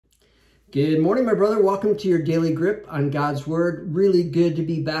Good morning, my brother. Welcome to your daily grip on God's Word. Really good to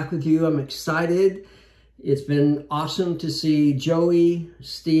be back with you. I'm excited. It's been awesome to see Joey,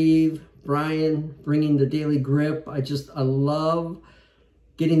 Steve, Brian bringing the daily grip. I love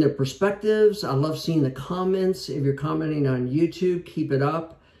getting their perspectives. I love seeing the comments. If you're commenting on YouTube, keep it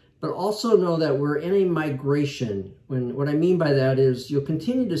up. But also know that we're in a migration. What I mean by that is you'll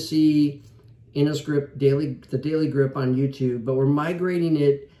continue to see InnisGrip the daily grip on YouTube, but we're migrating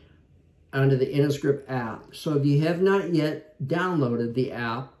it onto the InnisGrip app. So if you have not yet downloaded the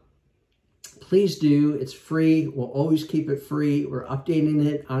app, please do. It's free. We'll always keep it free. We're updating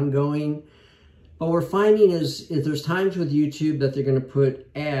it ongoing. But what we're finding is there's times with YouTube that they're going to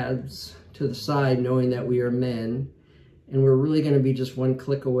put ads to the side knowing that we are men. And we're really going to be just one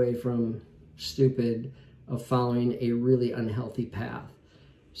click away from stupid of following a really unhealthy path.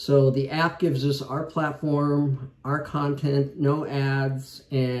 So the app gives us our platform, our content, no ads,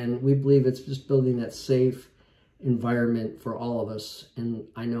 and we believe it's just building that safe environment for all of us. And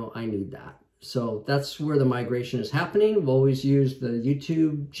I know I need that. So that's where the migration is happening. We'll always use the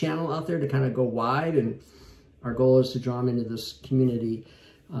YouTube channel out there to kind of go wide, and our goal is to draw them into this community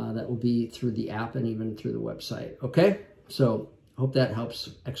that will be through the app and even through the website. Okay, so hope that helps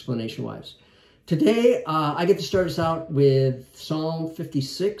explanation-wise. Today, I get to start us out with Psalm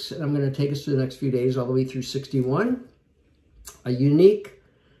 56, and I'm going to take us through the next few days all the way through 61. A unique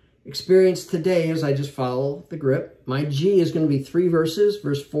experience today as I just follow the grip. My G is going to be 3 verses,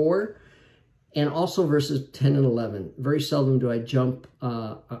 verse 4, and also verses 10 and 11. Very seldom do I jump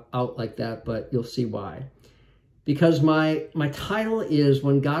out like that, but you'll see why. Because my title is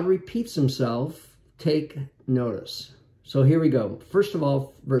When God Repeats Himself, Take Notice. So here we go. First of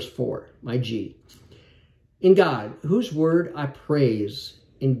all, verse 4, my G. In God, whose word I praise,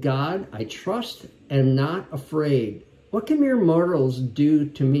 in God I trust and am not afraid. What can mere mortals do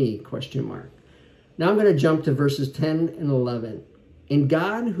to me? Question mark. Now I'm going to jump to verses 10 and 11. In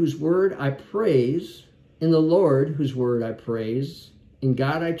God, whose word I praise, in the Lord, whose word I praise, in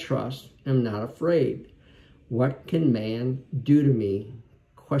God I trust and am not afraid. What can man do to me?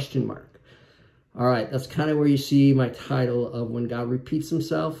 Question mark. All right, that's kind of where you see my title of When God Repeats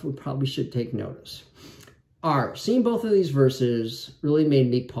Himself. We probably should take notice. Seeing both of these verses really made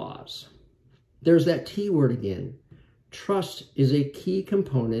me pause. There's that T word again. Trust is a key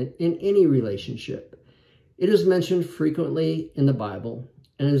component in any relationship. It is mentioned frequently in the Bible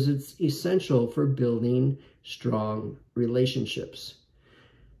and is essential for building strong relationships.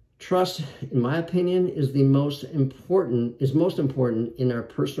 Trust, in my opinion, is most important in our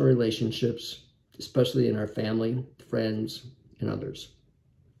personal relationships, especially in our family, friends, and others.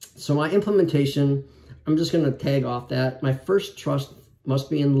 So my implementation, I'm just going to tag off that. My first trust must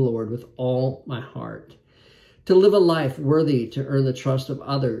be in the Lord with all my heart. To live a life worthy to earn the trust of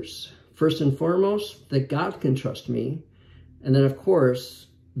others. First and foremost, that God can trust me. And then, of course,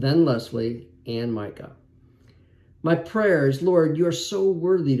 then Leslie and Micah. My prayer is, Lord, you are so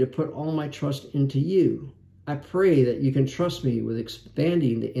worthy to put all my trust into you. I pray that you can trust me with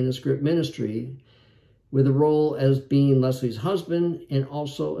expanding the InnisGrip ministry with a role as being Leslie's husband and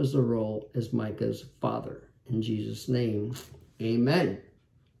also as the role as Micah's father. In Jesus' name, amen.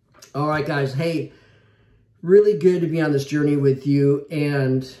 All right, guys. Hey, really good to be on this journey with you.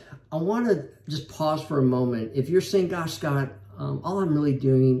 And I want to just pause for a moment. If you're saying, gosh, Scott, all I'm really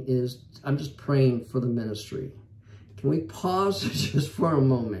doing is I'm just praying for the ministry. Can we pause just for a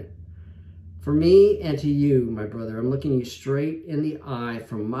moment? For me and to you, my brother, I'm looking you straight in the eye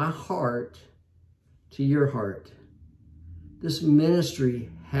from my heart to your heart. This ministry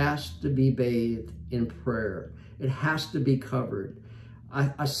has to be bathed in prayer. It has to be covered.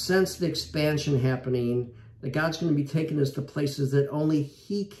 I sense the expansion happening, that God's going to be taking us to places that only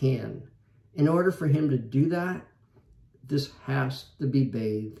He can. In order for Him to do that, this has to be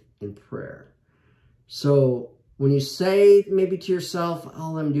bathed in prayer. So when you say maybe to yourself,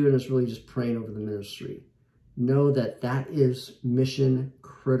 all I'm doing is really just praying over the ministry, know that that is mission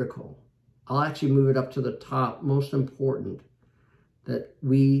critical. I'll actually move it up to the top, most important, that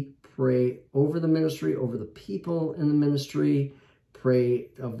we pray over the ministry, over the people in the ministry, pray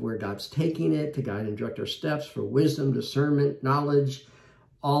of where God's taking it to guide and direct our steps for wisdom, discernment, knowledge,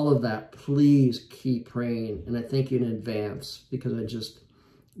 all of that. Please keep praying. And I thank you in advance because I just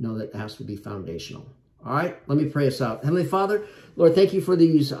know that it has to be foundational. All right, let me pray us out. Heavenly Father, Lord, thank you for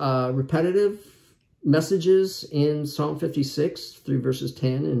these repetitive messages in Psalm 56 through verses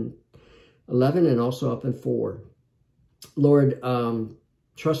 10 and 11 and also up in 4. Lord,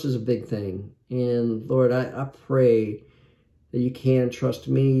 trust is a big thing. And Lord, I pray that you can trust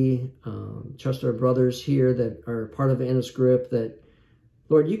me, trust our brothers here that are part of InnisGrip, that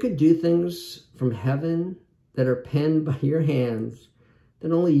Lord, you could do things from heaven that are penned by your hands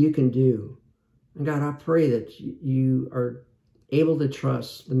that only you can do. And God, I pray that you are able to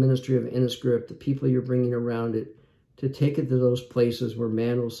trust the ministry of Inniscript, the people you're bringing around it, to take it to those places where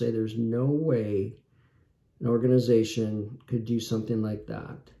man will say there's no way an organization could do something like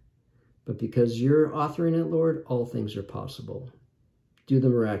that. But because you're authoring it, Lord, all things are possible. Do the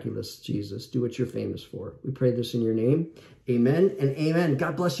miraculous, Jesus. Do what you're famous for. We pray this in your name. Amen and amen.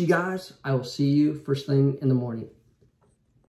 God bless you guys. I will see you first thing in the morning.